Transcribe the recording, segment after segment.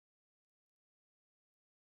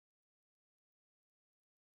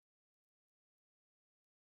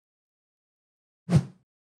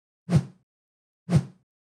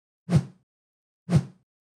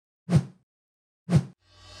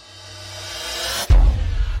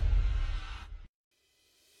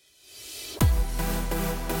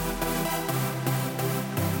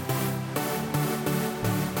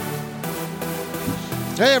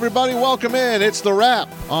Hey, everybody, welcome in. It's The Wrap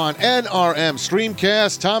on NRM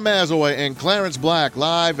Streamcast. Tom Mazaway and Clarence Black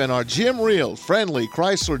live in our Jim Reel friendly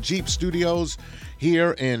Chrysler Jeep studios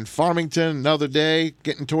here in Farmington. Another day,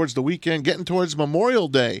 getting towards the weekend, getting towards Memorial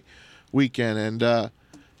Day weekend. And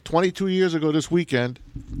 22 years ago this weekend,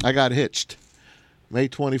 I got hitched. May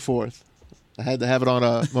 24th. I had to have it on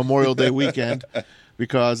a Memorial Day weekend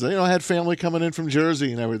because, I had family coming in from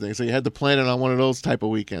Jersey and everything. So you had to plan it on one of those type of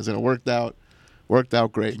weekends, and it worked out. Worked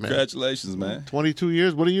out great, man. Congratulations, man. 22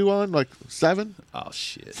 years. What are you on? Like 7? Oh,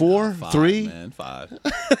 shit. 4? 5, 3? Man, 5.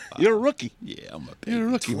 You're a rookie. Yeah, I'm a baby. You're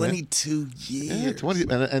a rookie, 22 man. years. Yeah,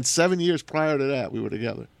 20. And 7 years prior to that, we were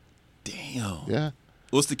together. Damn. Yeah.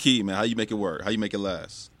 What's the key, man? How you make it work? How you make it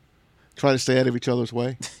last? Try to stay out of each other's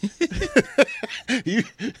way.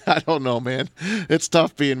 I don't know, man. It's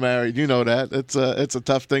tough being married. You know that. It's a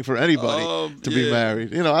tough thing for anybody to be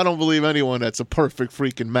married. I don't believe anyone that's a perfect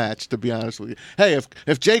freaking match, to be honest with you. Hey,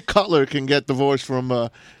 if Jay Cutler can get divorced from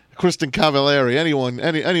Kristen Cavallari,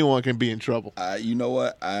 anyone can be in trouble. You know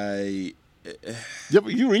what? You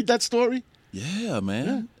read that story? Yeah,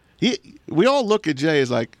 man. Yeah. We all look at Jay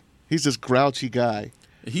as like he's this grouchy guy.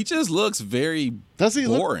 He just looks very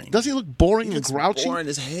boring. Does he look boring and grouchy? Boring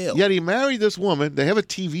as hell. Yet he married this woman. They have a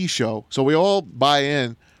TV show, so we all buy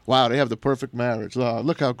in. Wow, they have the perfect marriage.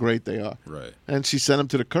 Look how great they are. Right. And she sent him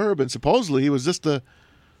to the curb, and supposedly he was just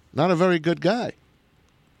not a very good guy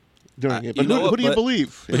during it. But who do you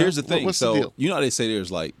believe? But here's the thing. What's so the deal? You know how they say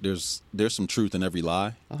there's some truth in every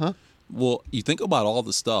lie? Uh-huh. Well, you think about all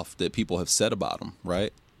the stuff that people have said about him,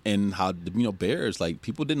 right? And how, Bears, like,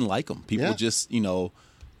 people didn't like him. People just,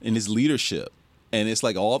 in his leadership. And it's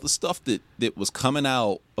like all the stuff that was coming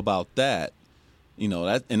out about that,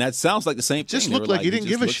 that sounds like the same thing. Just looked like he didn't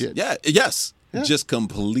give a shit. Yeah, yes. Yeah. Just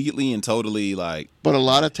completely and totally like. But a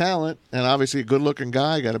lot of talent, and obviously a good-looking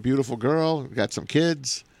guy, got a beautiful girl, got some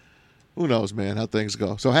kids. Who knows, man, how things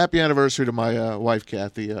go. So happy anniversary to my wife,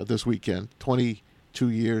 Kathy, this weekend. 22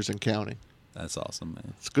 years and counting. That's awesome,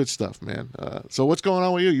 man. It's good stuff, man. So what's going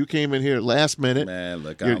on with you? You came in here last minute. Man,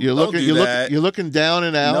 look, you're looking down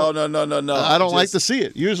and out. No. I don't like to see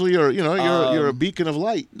it. Usually, you're a beacon of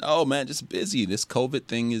light. No, man, just busy. This COVID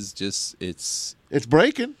thing is just it's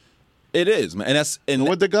breaking. It is, man, and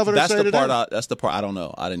what the governor say today? That's the part I don't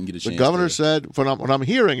know. I didn't get a chance. The governor said, what I'm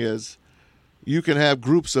hearing is, you can have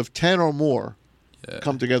groups of 10 or more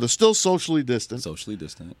come together, still socially distant,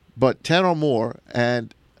 but 10 or more,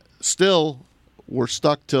 and still we're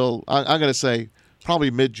stuck till I'm going to say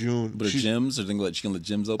probably mid-June. But gyms, are they going to let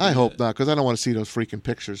gyms open? I hope not, because I don't want to see those freaking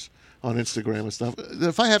pictures on Instagram and stuff.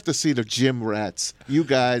 If I have to see the gym rats, you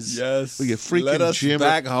guys, with your freaking let us gym,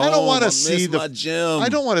 back home. I don't want to see my gym. I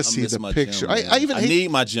don't want to see the picture. Gym, I need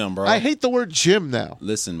my gym, bro. I hate the word gym now.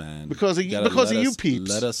 Listen, man, because of you peeps.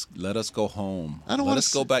 Let us go home. Let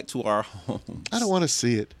us go back to our homes. I don't want to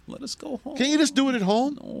see it. Let us go home. Can't you just do it at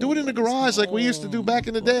home? No, do it in the garage like we used to do back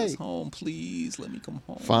in the day. Let us home, please. Let me come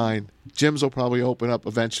home. Fine. Gyms will probably open up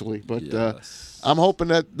eventually, but I'm hoping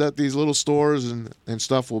that these little stores and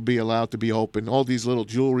stuff will be allowed to be open. All these little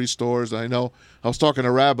jewelry stores. I know I was talking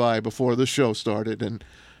to Rabbi before this show started, and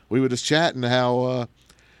we were just chatting how a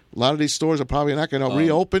lot of these stores are probably not going to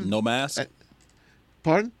reopen. No mask?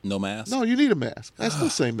 Pardon? No mask? No, you need a mask. I still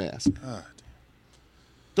say mask. God.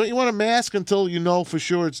 Don't you want a mask until you know for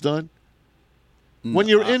sure it's done? When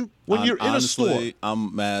you're in a store.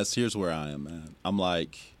 I'm masked. Here's where I am, man. I'm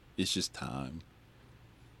like, it's just time.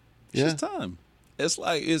 It's just time. It's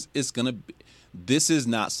like it's gonna be. This is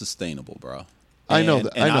not sustainable, bro. I know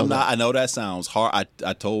that. I know that sounds hard.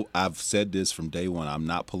 I've said this from day one. I'm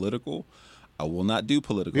not political. I will not do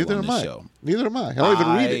political on this show. Neither am I. I don't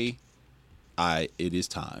even read it. It is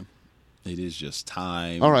time. It is just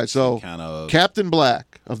time. All right, so Captain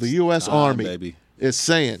Black of the U.S. Army baby. is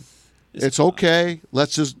saying it's okay.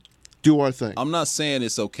 Let's just do our thing. I'm not saying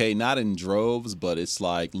it's okay, not in droves, but it's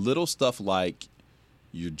like little stuff like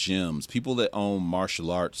your gyms, people that own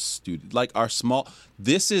martial arts studios, like our small.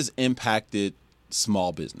 This has impacted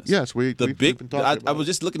small business. Yes, we've been talking about I was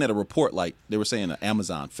just looking at a report, like they were saying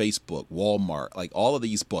Amazon, Facebook, Walmart, like all of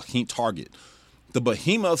these, Target. The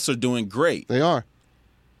behemoths are doing great. They are.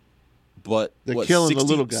 But they're killing the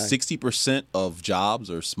little guy. 60% of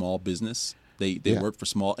jobs are small business. They work for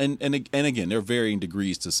small and again, there are varying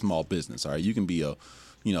degrees to small business. All right, you can be a,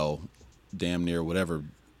 damn near whatever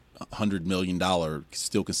 $100 million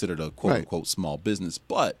still considered a quote unquote small business.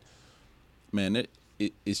 But man,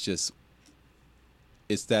 it's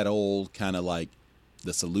that old kind of like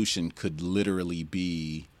the solution could literally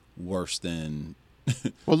be worse than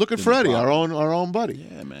Well, look at Freddie, our own buddy.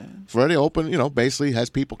 Yeah, man. Freddie basically has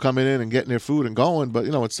people coming in and getting their food and going, but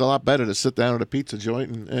it's a lot better to sit down at a pizza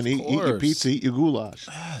joint and eat your pizza, eat your goulash.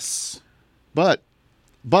 Yes. But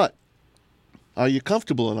are you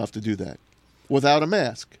comfortable enough to do that without a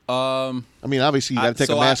mask? Obviously you got to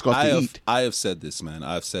take a mask off to eat. I have said this, man.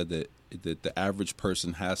 I've said that the average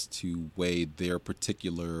person has to weigh their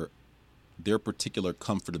particular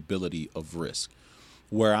comfortability of risk.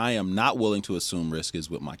 Where I am not willing to assume risk is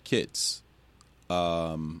with my kids.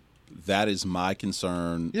 That is my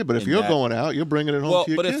concern. Yeah, but if you're going out, you're bringing it home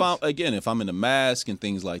to your kids. If I'm in a mask and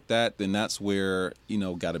things like that, then that's where,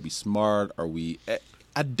 got to be smart.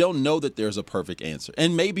 I don't know that there's a perfect answer.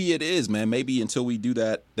 And maybe it is, man. Maybe until we do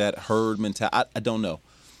that herd mentality, I don't know.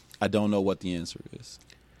 I don't know what the answer is.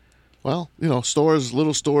 Well, little stores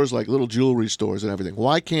like little jewelry stores and everything.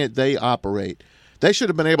 Why can't they operate? They should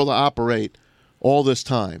have been able to operate all this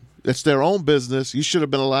time. It's their own business. You should have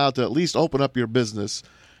been allowed to at least open up your business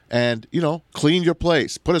and, clean your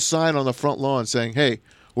place. Put a sign on the front lawn saying, hey,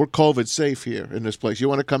 we're COVID safe here in this place. You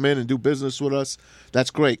want to come in and do business with us? That's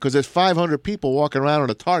great. Because there's 500 people walking around at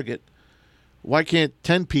a Target. Why can't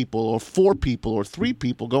 10 people or 4 people or 3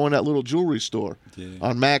 people go in that little jewelry store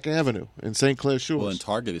on Mack Avenue in St. Clair Shores? Well, and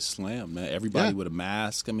Target is slammed, man. Everybody with a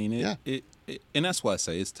mask. I mean, and that's why I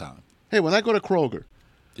say it's time. Hey, when I go to Kroger,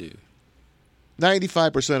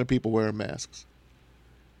 95% of people wearing masks.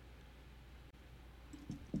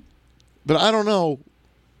 But I don't know.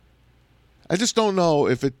 I just don't know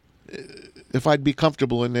if I'd be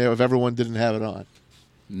comfortable in there if everyone didn't have it on.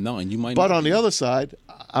 No, and you might. But on the other side,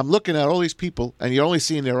 I'm looking at all these people, and you're only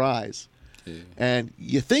seeing their eyes. Yeah. And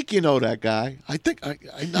you think you know that guy. I think I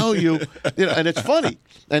know you. And it's funny.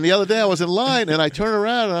 And the other day I was in line, and I turn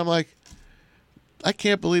around, and I'm like, I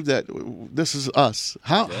can't believe that this is us.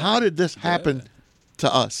 How did this happen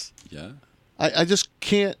to us? Yeah. I just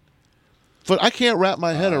can't. But I can't wrap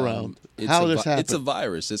my head around how this happened. It's a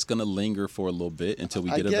virus. It's going to linger for a little bit until we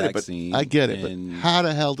get a vaccine. I get it. But how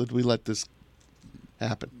the hell did we let this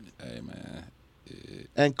happen? Hey, man.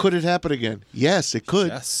 And could it happen again? Yes, it could.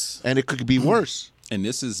 Yes. And it could be worse. And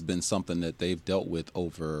this has been something that they've dealt with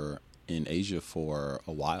over in Asia for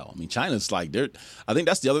a while. I mean, China's like, I think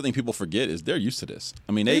that's the other thing people forget is they're used to this.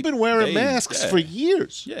 I mean, they've been wearing masks for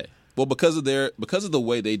years. Yeah. Well, because of the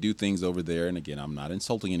way they do things over there, and again, I'm not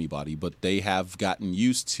insulting anybody, but they have gotten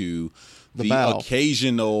used to the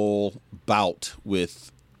occasional bout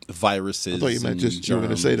with viruses. I thought you meant just you were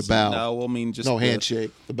going to say the bow. No, I mean just no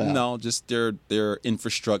handshake. The bow. No, just their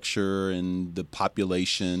infrastructure and the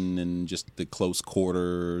population and just the close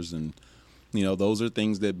quarters and. Those are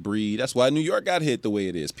things that breed. That's why New York got hit the way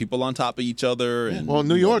it is. People on top of each other, and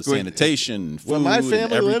New York sanitation, food, when my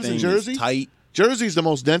family lives in Jersey, tight. Jersey's the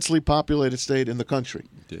most densely populated state in the country.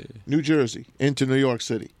 Yeah. New Jersey into New York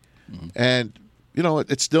City, and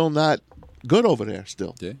it's still not good over there.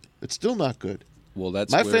 Still, it's still not good. Well,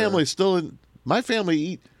 that's my family's still in. My family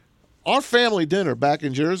eat. Our family dinner back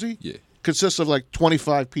in Jersey consists of like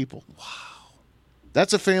 25 people. Wow,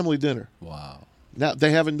 that's a family dinner. Wow. Now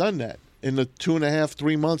they haven't done that. In the 2.5,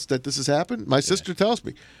 3 months that this has happened, my sister tells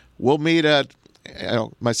me, we'll meet at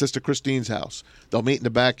my sister Christine's house. They'll meet in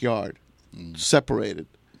the backyard, separated.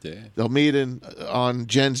 Yeah. They'll meet on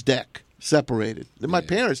Jen's deck, separated. Then my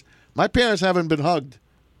parents haven't been hugged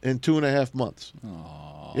in 2.5 months.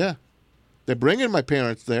 Aww. Yeah, they're bringing my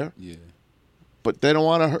parents there. Yeah, but they don't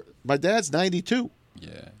want to hurt. My dad's 92.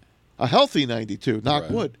 Yeah, a healthy 92.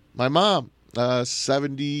 Knock wood. My mom,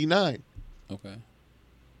 79. Okay.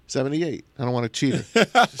 78. I don't want to cheat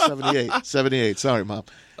her. 78. Sorry, Mom.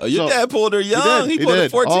 Oh, your dad pulled her young. He pulled her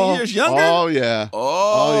 14 years younger? Oh, yeah.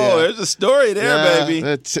 Oh, there's a story there, baby.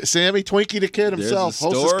 Sammy, Twinkie the Kid himself.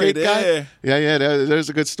 There's a story there. Guy. Yeah, there's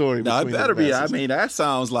a good story. No, it better be. I mean, that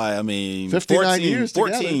sounds like, 59 years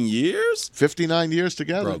 14 together. years? 59 years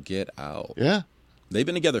together. Bro, get out. Yeah. They've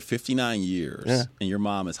been together 59 years. Yeah. And your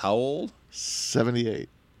mom is how old? 78.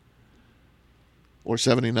 Or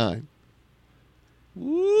 79.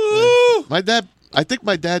 Woo! My dad, I think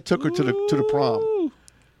my dad took her to the prom,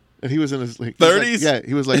 and he was in his 30s.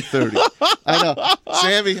 He was like 30. I know,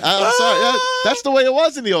 Sammy. I'm sorry. Yeah, that's the way it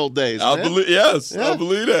was in the old days. I believe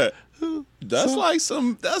that. That's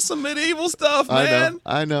some medieval stuff, man.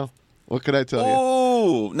 I know. What could I tell you?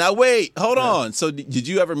 Oh, now wait, hold on. So did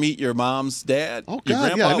you ever meet your mom's dad? Oh, your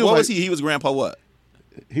God, grandpa? yeah. What was he? He was grandpa what?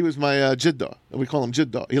 He was my Jiddah. We call him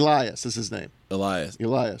Jiddah. Elias is his name. Elias.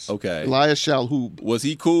 Okay. Elias Shalhoub. Was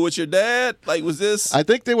he cool with your dad? Like, was this? I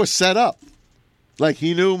think they were set up. Like,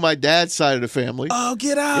 he knew my dad's side of the family. Oh,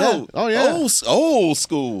 get out. Yeah. Oh, yeah. Old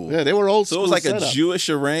school. Yeah, they were old So school. it was like setup. a Jewish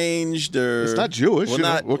arranged or... It's not Jewish.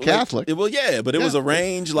 We're Catholic. Well, yeah, but it was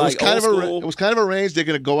arranged like kind old of school. It was kind of arranged. They're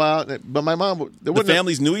going to go out. But my mom... The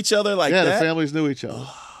families knew each other like that? Yeah, the families knew each other.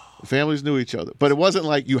 The families knew each other. But it wasn't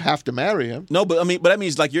like you have to marry him. No, but that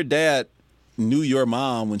means like your dad knew your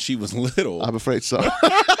mom when she was little. I'm afraid so.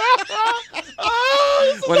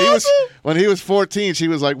 Oh, when he was 14, she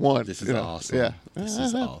was like 1. This is awesome. Yeah. This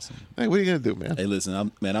is awesome. Hey, what are you going to do, man? Hey,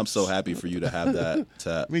 listen, I'm so happy for you to have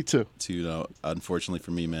that. Me too. Unfortunately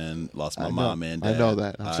for me, man, lost my mom and dad. I know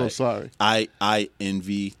that. I'm so sorry. I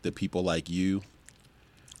envy the people like you.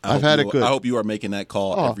 I've had it good. I hope you are making that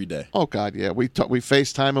call every day. Oh, God, yeah. We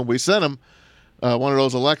FaceTime him. We sent him one of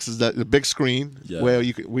those Alexas, the big screen, where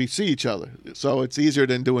we see each other. So it's easier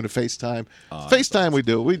than doing a FaceTime. FaceTime we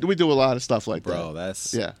do. We do a lot of stuff like that. Bro,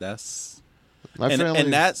 that's my family.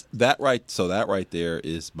 And that right there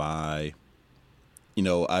is my,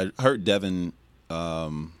 I heard Devin,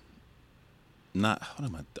 I'm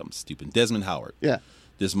stupid. Desmond Howard. Yeah.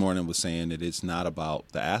 This morning was saying that it's not about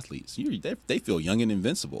the athletes. They feel young and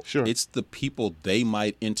invincible. Sure. It's the people they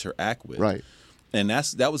might interact with. Right. And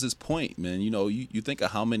that was his point, man. You think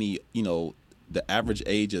of how many, the average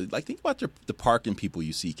age of, like, think about the parking people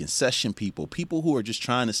you see, concession people who are just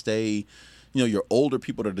trying to stay, your older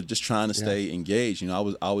people that are just trying to stay engaged.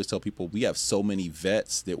 I always tell people we have so many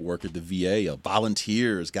vets that work at the VA,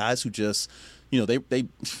 volunteers, guys who just, they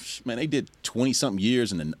did 20-something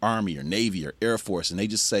years in the Army or Navy or Air Force, and they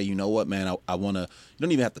just say, you know what, man, I want to, you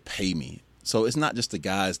don't even have to pay me. So it's not just the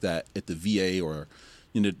guys that at the VA or,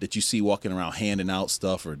 that you see walking around handing out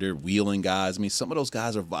stuff or they're wheeling guys. I mean, some of those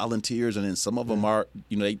guys are volunteers, and then some of them are,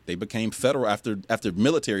 they became federal after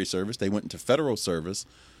military service. They went into federal service.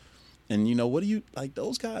 And, what do you, like,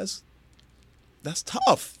 those guys, that's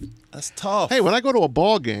tough. That's tough. Hey, when I go to a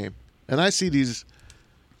ball game and I see these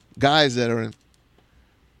guys that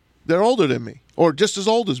they're older than me or just as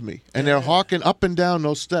old as me, and they're hawking up and down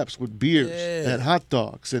those steps with beers and hot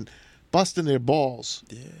dogs and busting their balls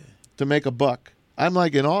to make a buck. I'm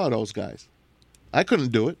like in awe of those guys. I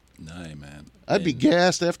couldn't do it. Nah, man. I'd be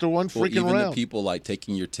gassed after one freaking even round. The people like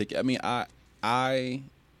taking your ticket. I mean, I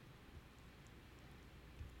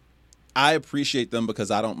appreciate them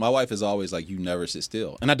because my wife is always like, you never sit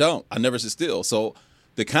still. And I don't. I never sit still. So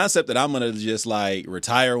the concept that I'm going to just like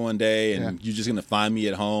retire one day and you're just going to find me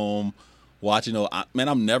at home watching,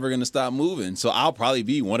 I'm never going to stop moving. So I'll probably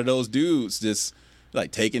be one of those dudes just like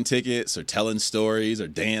taking tickets or telling stories or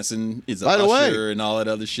dancing as an usher and all that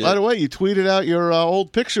other shit. By the way, you tweeted out your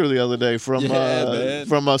old picture the other day from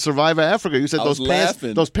Survivor Africa. You said those pants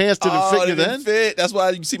didn't fit you then? Fit. That's why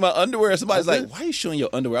you see my underwear. Somebody's like, why are you showing your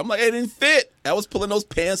underwear? I'm like, it didn't fit. I was pulling those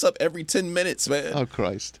pants up every 10 minutes, man. Oh,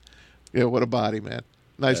 Christ. Yeah, what a body, man.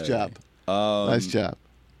 Nice job. Nice job.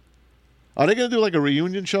 Are they going to do like a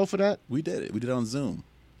reunion show for that? We did it. We did it on Zoom.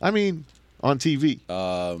 I mean, on TV.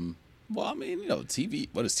 Well, I mean, TV.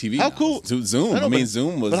 What is TV? How now? cool? Zoom.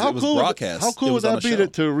 Zoom was broadcast. How cool would that be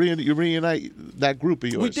to reunite that group of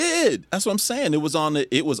yours? We did. That's what I'm saying. It was on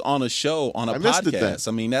a show on a podcast.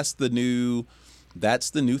 I mean, that's the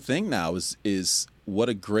new thing now. Is what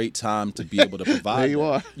a great time to be able to provide. There you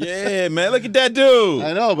are. Yeah, man. Look at that dude.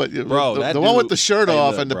 I know, but bro, the one with the shirt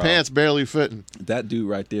off and the pants barely fitting. That dude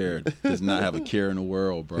right there does not have a care in the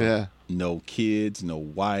world, bro. Yeah. No kids, no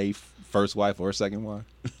wife. First wife or second wife?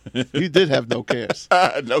 You did have no cares.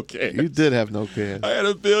 No cares. You did have no cares. I had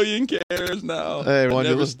a billion cares now. Hey, everyone,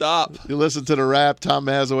 never stop. You listen to The Wrap. Tom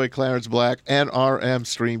Mazaway, Clarence Black, NRM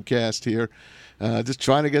Streamcast here. Just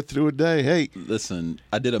trying to get through a day. Hey. Listen,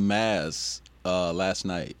 I did a Maz last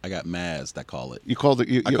night. I got Mazed, I call it. You called it.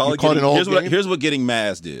 You called it an old game? Here's what getting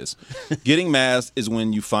Mazed is. Getting Mazed is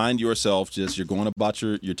when you find yourself you're going about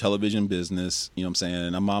your television business, you know what I'm saying,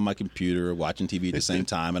 and I'm on my computer watching TV at the same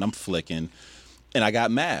time, and I'm flicking, and I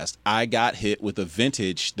got Mazed. I got hit with a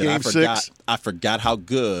vintage that I forgot how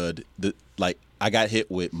good, I got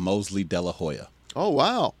hit with Mosley De La Hoya. Oh,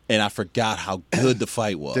 wow. And I forgot how good the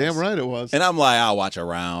fight was. Damn right it was. And I'm like, I'll watch a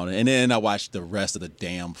round, and then I watched the rest of the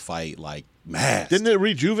damn fight Mad. Didn't it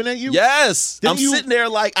rejuvenate you? Yes. Sitting there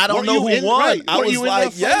like, I don't know who won. Right. I was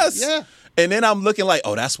like, yes. Yeah. And then I'm looking like,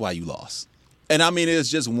 oh, that's why you lost. And I mean, it's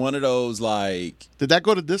just one of those like. Did that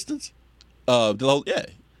go to distance? Yeah.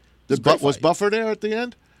 Was Buffer there at the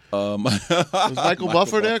end? Was Michael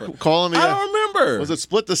Buffer there calling me? I don't remember. Was it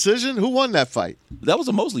split decision? Who won that fight? That was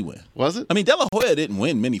a Mosley win. Was it? I mean, De La Hoya didn't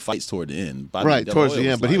win many fights toward the end. Right, towards the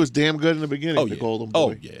end. But he was damn good in the beginning, the Golden Boy.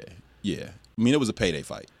 Oh, yeah. Yeah. I mean, it was a payday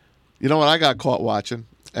fight. You know what I got caught watching?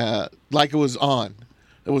 Like it was on.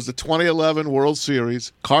 It was the 2011 World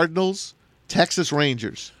Series. Cardinals Texas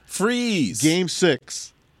Rangers. Freeze. Game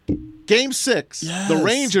 6. Game 6. Yes. The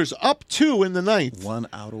Rangers up 2 in the ninth. 1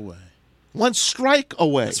 out away. 1 strike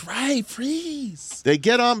away. That's right. Freeze. They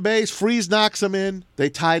get on base. Freeze knocks them in. They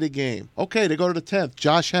tie the game. Okay, they go to the 10th.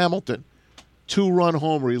 Josh Hamilton, 2-run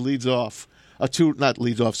homer. He leads off. Second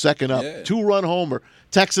up. Yeah. 2-run homer.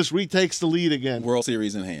 Texas retakes the lead again. World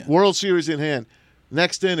Series in hand. World Series in hand.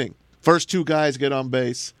 Next inning, first 2 guys get on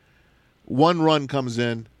base. 1 run comes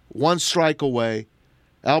in. 1 strike away.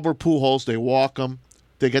 Albert Pujols, they walk him.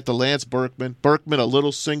 They get to Lance Berkman. Berkman, a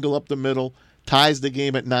little single up the middle, ties the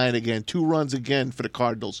game at 9 again. 2 runs again for the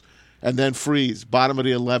Cardinals. And then Freeze, bottom of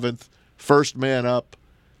the 11th, first man up,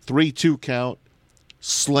 3-2 count,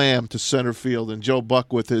 slam to center field. And Joe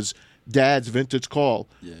Buck with his dad's vintage call.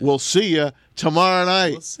 Yeah. We'll see you tomorrow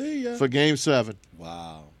night for Game 7.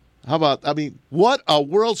 Wow. How about, what a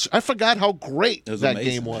world. I forgot how great that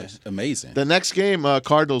game was. Man. Amazing. The next game,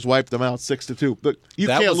 Cardinals wiped them out 6-2. But you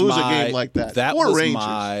can't lose a game like that. That or was Rangers.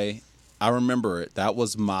 I remember it. That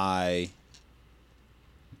was my,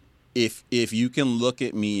 if you can look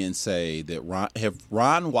at me and say that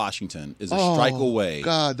Ron Washington is a strike away.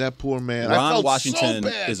 God, that poor man. Ron Washington so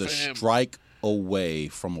bad is a strike away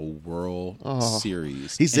from a World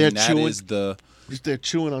Series. He's there chewing. He's there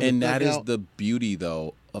chewing on and the that dugout. is the beauty,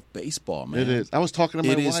 though, of baseball, man. It is. I was talking to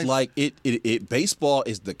my wife. It is like baseball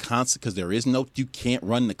is the constant because there is you can't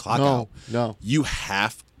run the clock out. No. You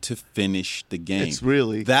have to finish the game. It's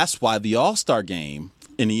really. That's why the All-Star game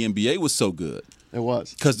in the NBA was so good. It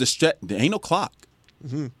was. Because there ain't no clock.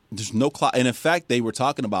 Mm-hmm. There's no clock. And in fact, they were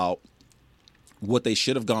talking about what they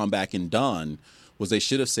should have gone back and done was they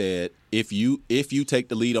should have said, if you take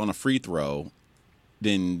the lead on a free throw,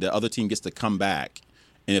 then the other team gets to come back.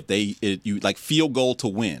 And you like field goal to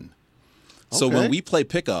win. So when we play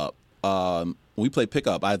pickup, I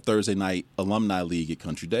had Thursday night alumni league at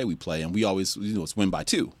Country Day we play, and we always, it's win by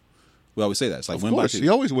 2. We always say that. It's like win by 2.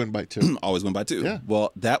 You always win by 2. Always win by 2. Yeah.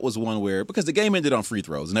 Well, that was one where, because the game ended on free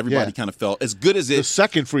throws, and everybody kind of felt as good as it. The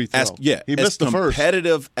second free throw. He missed the first.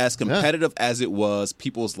 As competitive as it was,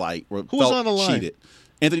 people's who was on the line? Cheated.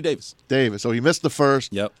 Anthony Davis. So he missed the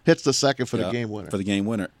first. Yep. Hits the second for the game winner. For the game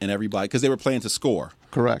winner, and everybody, because they were playing to score.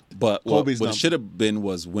 Correct. But what it should have been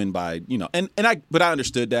was win by, but I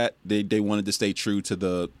understood that they wanted to stay true to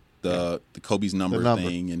the Kobe's number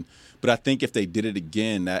thing, but I think if they did it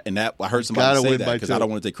again, I heard somebody say that because I don't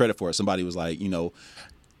want to take credit for it. Somebody was like,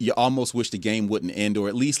 you almost wish the game wouldn't end, or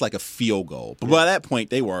at least like a field goal. But by that point,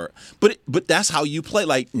 they were. But that's how you play.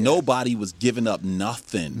 Like nobody was giving up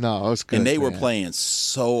nothing. No, it was good. And they were playing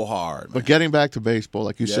so hard. Man. But getting back to baseball,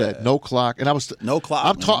 like you said, no clock. And no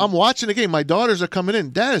clock. I'm watching the game. My daughters are coming in.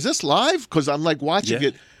 Dad, is this live? Because I'm like watching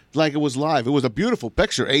it like it was live. It was a beautiful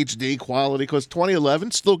picture, HD quality. Because 2011,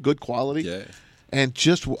 still good quality. Yeah. And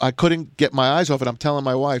I couldn't get my eyes off it. I'm telling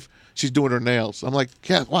my wife. She's doing her nails. I'm like,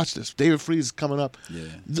 yeah, watch this. David Freese is coming up. Yeah.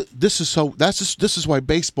 This is why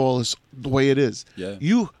baseball is the way it is. Yeah.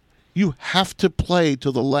 You have to play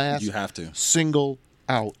to the last. You have to. Single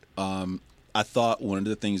out. I thought one of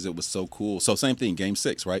the things that was so cool. So same thing, Game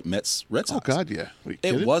 6, right? Mets Red Sox. Oh God, yeah.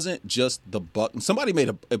 It wasn't just the buck. Somebody made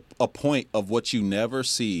a point of what you never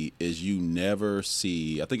see is you never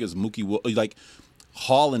see. I think it was Mookie like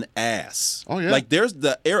hauling ass. Oh yeah. Like there's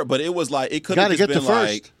the error, but it was like it could have just been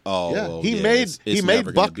like, he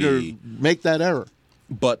made Buckner make that error.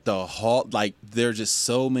 But there's just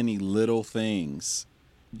so many little things.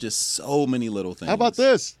 Just so many little things. How about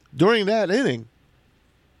this? During that inning,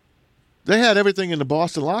 they had everything in the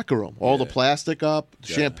Boston locker room. All the plastic up,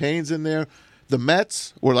 champagne's in there. The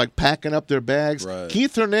Mets were like packing up their bags. Right.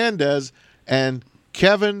 Keith Hernandez and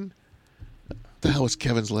Kevin. What the hell was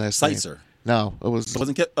Kevin's last name? Seitzer. No, it was.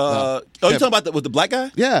 Wasn't Kevin? No, you talking about with the black guy?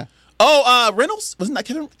 Yeah. Oh, Reynolds? Wasn't that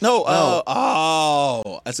Kevin? No.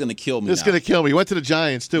 That's gonna kill me. It's gonna kill me. He went to the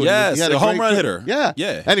Giants too. Yes, he had a home run hitter. Yeah.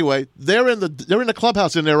 Anyway, they're in the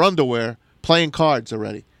clubhouse in their underwear playing cards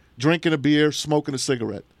already, drinking a beer, smoking a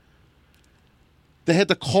cigarette. They had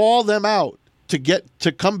to call them out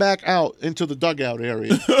to come back out into the dugout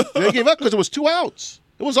area. They gave up because it was 2 outs.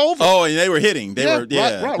 It was over. Oh, and they were hitting.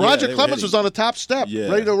 Roger Clemens was on the top step,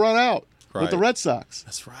 ready to run out with the Red Sox.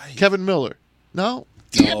 That's right. Kevin Miller. No,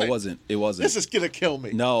 it wasn't. This is gonna kill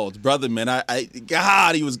me. No, brother, man.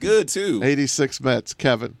 God, he was good too. 86 Mets,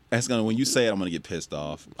 Kevin. That's gonna. When you say it, I'm gonna get pissed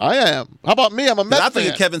off. I am. How about me? I'm a Mets fan. I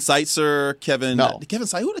think of Kevin Seitzer. No. Who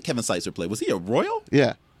did Kevin Seitzer play? Was he a Royal?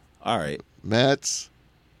 Yeah. All right. Mets.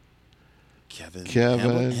 Kevin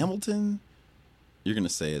Hamilton. You're gonna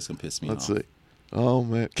say it's gonna piss me off. Let's see. Oh,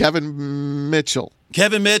 man. Kevin Mitchell.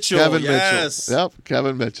 Kevin Mitchell. Yes. Mitchell. Yep,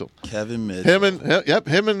 Kevin Mitchell. Kevin Mitchell.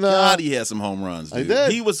 Him and God, he had some home runs, dude. I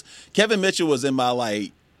did. Kevin Mitchell was in my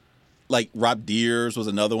like Rob Deers was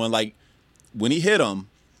another one. Like when he hit them,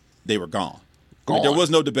 they were gone. Like, there was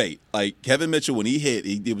no debate. Like Kevin Mitchell, when he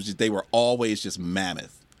hit, they were always just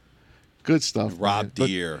mammoth. Good stuff. Rob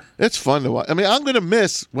Deere. It's fun to watch. I mean, I'm going to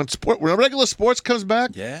miss when regular sports comes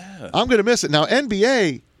back. Yeah. I'm going to miss it. Now,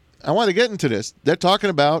 NBA, I want to get into this. They're talking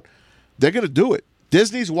about they're going to do it.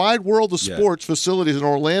 Disney's Wide World of Sports facilities in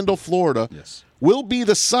Orlando, Florida, will be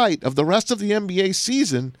the site of the rest of the NBA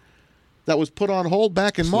season that was put on hold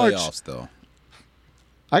back in March. Playoffs, though.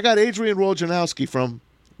 I got Adrian Wojnarowski from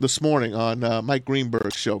this morning on Mike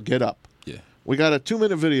Greenberg's show, Get Up. Yeah. We got a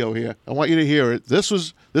 2-minute video here. I want you to hear it. This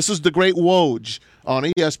is the great Woj on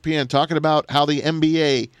ESPN talking about how the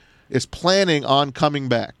NBA is planning on coming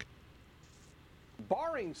back.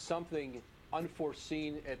 Barring something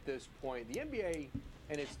unforeseen at this point, the NBA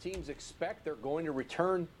and its teams expect they're going to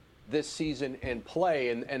return this season and play.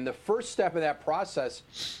 And the first step of that process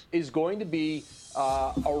is going to be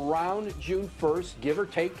around June 1st, give or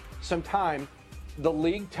take some time, the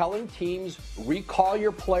league telling teams, recall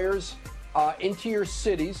your players into your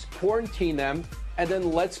cities, quarantine them, and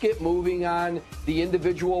then let's get moving on the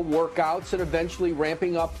individual workouts and eventually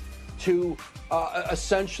ramping up to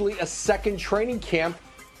essentially a second training camp.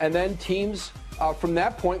 And then teams from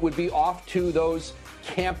that point would be off to those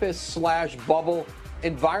campus/bubble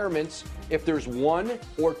environments if there's one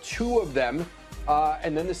or two of them,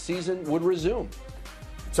 and then the season would resume.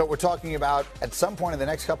 So we're talking about at some point in the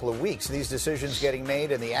next couple of weeks, these decisions getting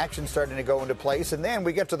made and the action starting to go into place. And then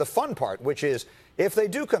we get to the fun part, which is if they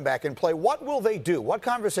do come back and play, what will they do? What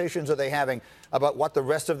conversations are they having about what the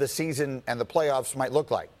rest of the season and the playoffs might look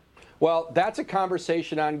like? Well, that's a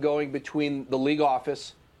conversation ongoing between the league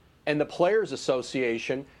office and the Players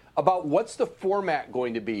Association about what's the format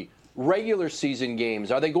going to be. Regular season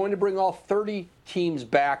games. Are they going to bring all 30 teams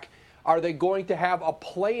back? Are they going to have a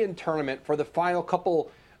play-in tournament for the final couple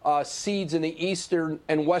seeds in the Eastern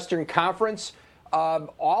and Western Conference?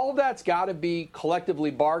 All of that's got to be collectively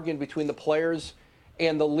bargained between the players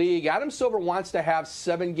and the league. Adam Silver wants to have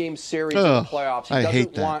 7-game series in the playoffs. He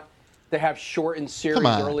doesn't want to have shortened series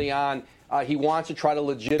early on. He wants to try to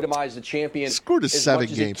legitimize the champion Screw the as much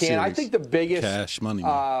as he can. series. I think the biggest cash money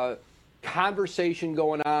conversation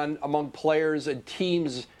going on among players and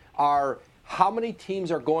teams are how many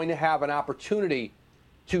teams are going to have an opportunity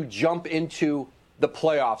to jump into the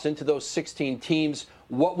playoffs, into those 16 teams.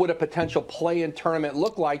 What would a potential play-in tournament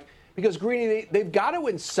look like? Because, Greeny, they've got to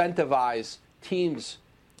incentivize teams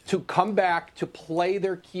to come back, to play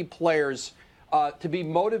their key players, to be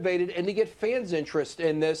motivated, and to get fans' interest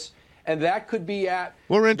in this. And that could be at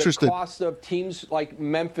the cost of teams like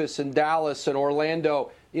Memphis and Dallas and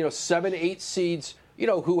Orlando, 7, 8 seeds,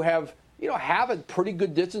 who have a pretty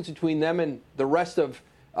good distance between them and the rest of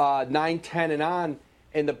 9, 10 and on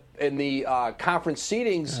in the conference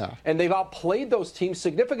seedings. And they've outplayed those teams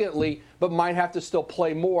significantly, but might have to still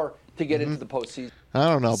play more to get into the postseason. I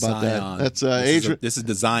don't know about that. That's Adrian. This is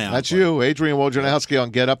the Zion. That's you, Adrian Wojnarowski on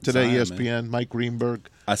Get Up today, Zion, ESPN. Man. Mike Greenberg.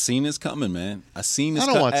 I seen this coming, man. I seen this.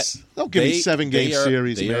 Don't give me 7-game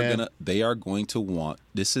series, man. They are going to want.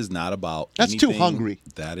 This is not about. That's anything. too hungry.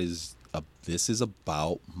 This is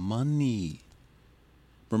about money.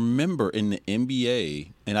 Remember, in the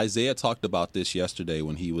NBA, and Isaiah talked about this yesterday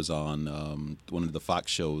when he was on one of the Fox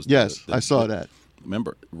shows. Yes, I saw that.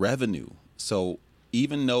 Remember, revenue. So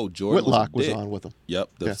even though Jordan Whitlock was on with him.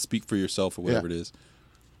 Yep, the Speak for Yourself or whatever it is.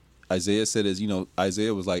 Isaiah said,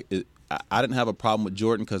 Isaiah was like, I didn't have a problem with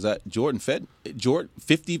Jordan because Jordan 50.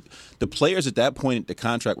 The players at that point in the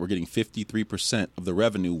contract were getting 53% of the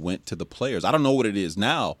revenue went to the players. I don't know what it is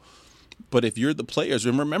now, but if you're the players,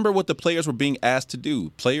 and remember what the players were being asked to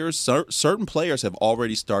do. Certain players have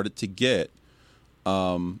already started to get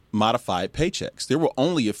modified paychecks. There were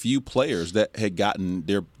only a few players that had gotten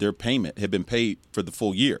their payment had been paid for the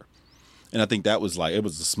full year, and I think that was it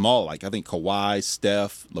was a small, I think Kawhi,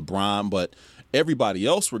 Steph, LeBron, but everybody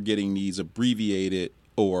else were getting these abbreviated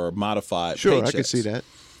or modified paychecks. I can see that.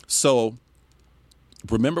 So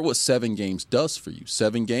remember what 7 games does for you.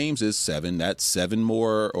 7 games is 7. That's 7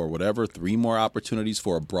 more or whatever, 3 more opportunities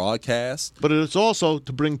for a broadcast. But it's also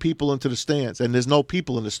to bring people into the stands, and there's no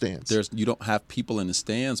people in the stands. You don't have people in the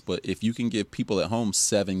stands, but if you can give people at home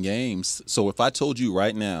 7 games. So if I told you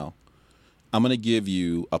right now, I'm going to give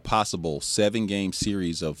you a possible 7-game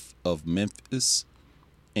series of Memphis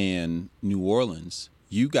and New Orleans,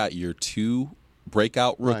 you got your 2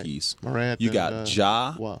 breakout rookies. Right. Morant you got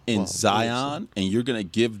Ja and Zion, and you're going to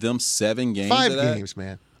give them 7 games. 5 games,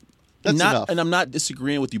 man. That's enough. And I'm not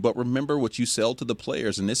disagreeing with you, but remember what you sell to the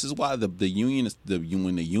players, and this is why the union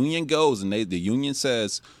when the union goes and the union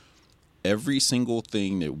says every single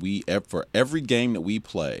thing that for every game that we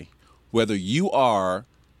play, whether you are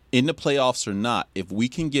in the playoffs or not, if we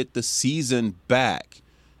can get the season back,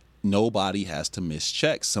 nobody has to miss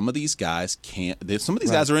checks. Some of these guys can't. Some of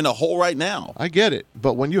these guys are in a hole right now. I get it,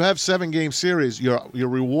 but when you have 7-game series, you're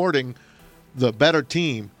rewarding the better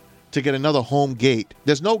team to get another home gate.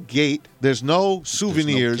 There's no gate. There's no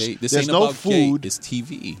souvenirs. There's no food. Gate. It's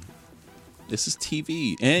TV. This is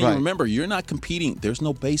TV, and remember, you're not competing. There's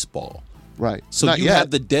no baseball. Right. So not you yet.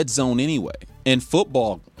 have the dead zone anyway. And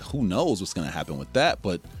football, who knows what's going to happen with that,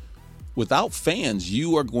 but without fans,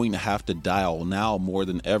 you are going to have to dial now more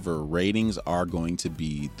than ever. Ratings are going to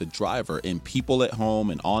be the driver, and people at home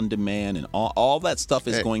and on demand and all that stuff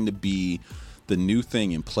is going to be the new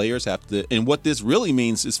thing. And players have to. And what this really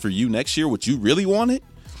means is for you next year, what you really wanted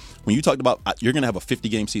when you talked about you're going to have a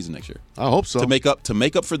 50-game season next year. I hope so. To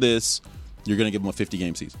make up for this, you're going to give them a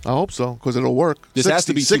 50-game season. I hope so, because it'll work. This has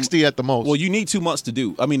to be 60 at the most. Well, you need 2 months to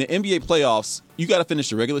do. I mean, the NBA playoffs, you got to finish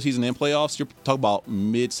the regular season and playoffs. You're talking about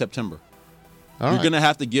mid-September. You're going to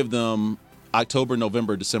have to give them October,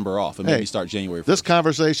 November, December off, and maybe start January 1st. This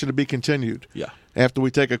conversation to be continued. Yeah. After we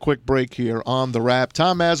take a quick break here on The Wrap.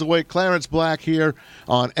 Tom Mazaway, Clarence Black here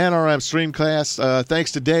on NRM Streamcast.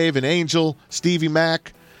 Thanks to Dave and Angel, Stevie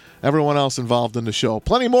Mack, everyone else involved in the show.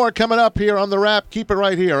 Plenty more coming up here on The Wrap. Keep it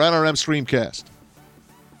right here, NRM Streamcast.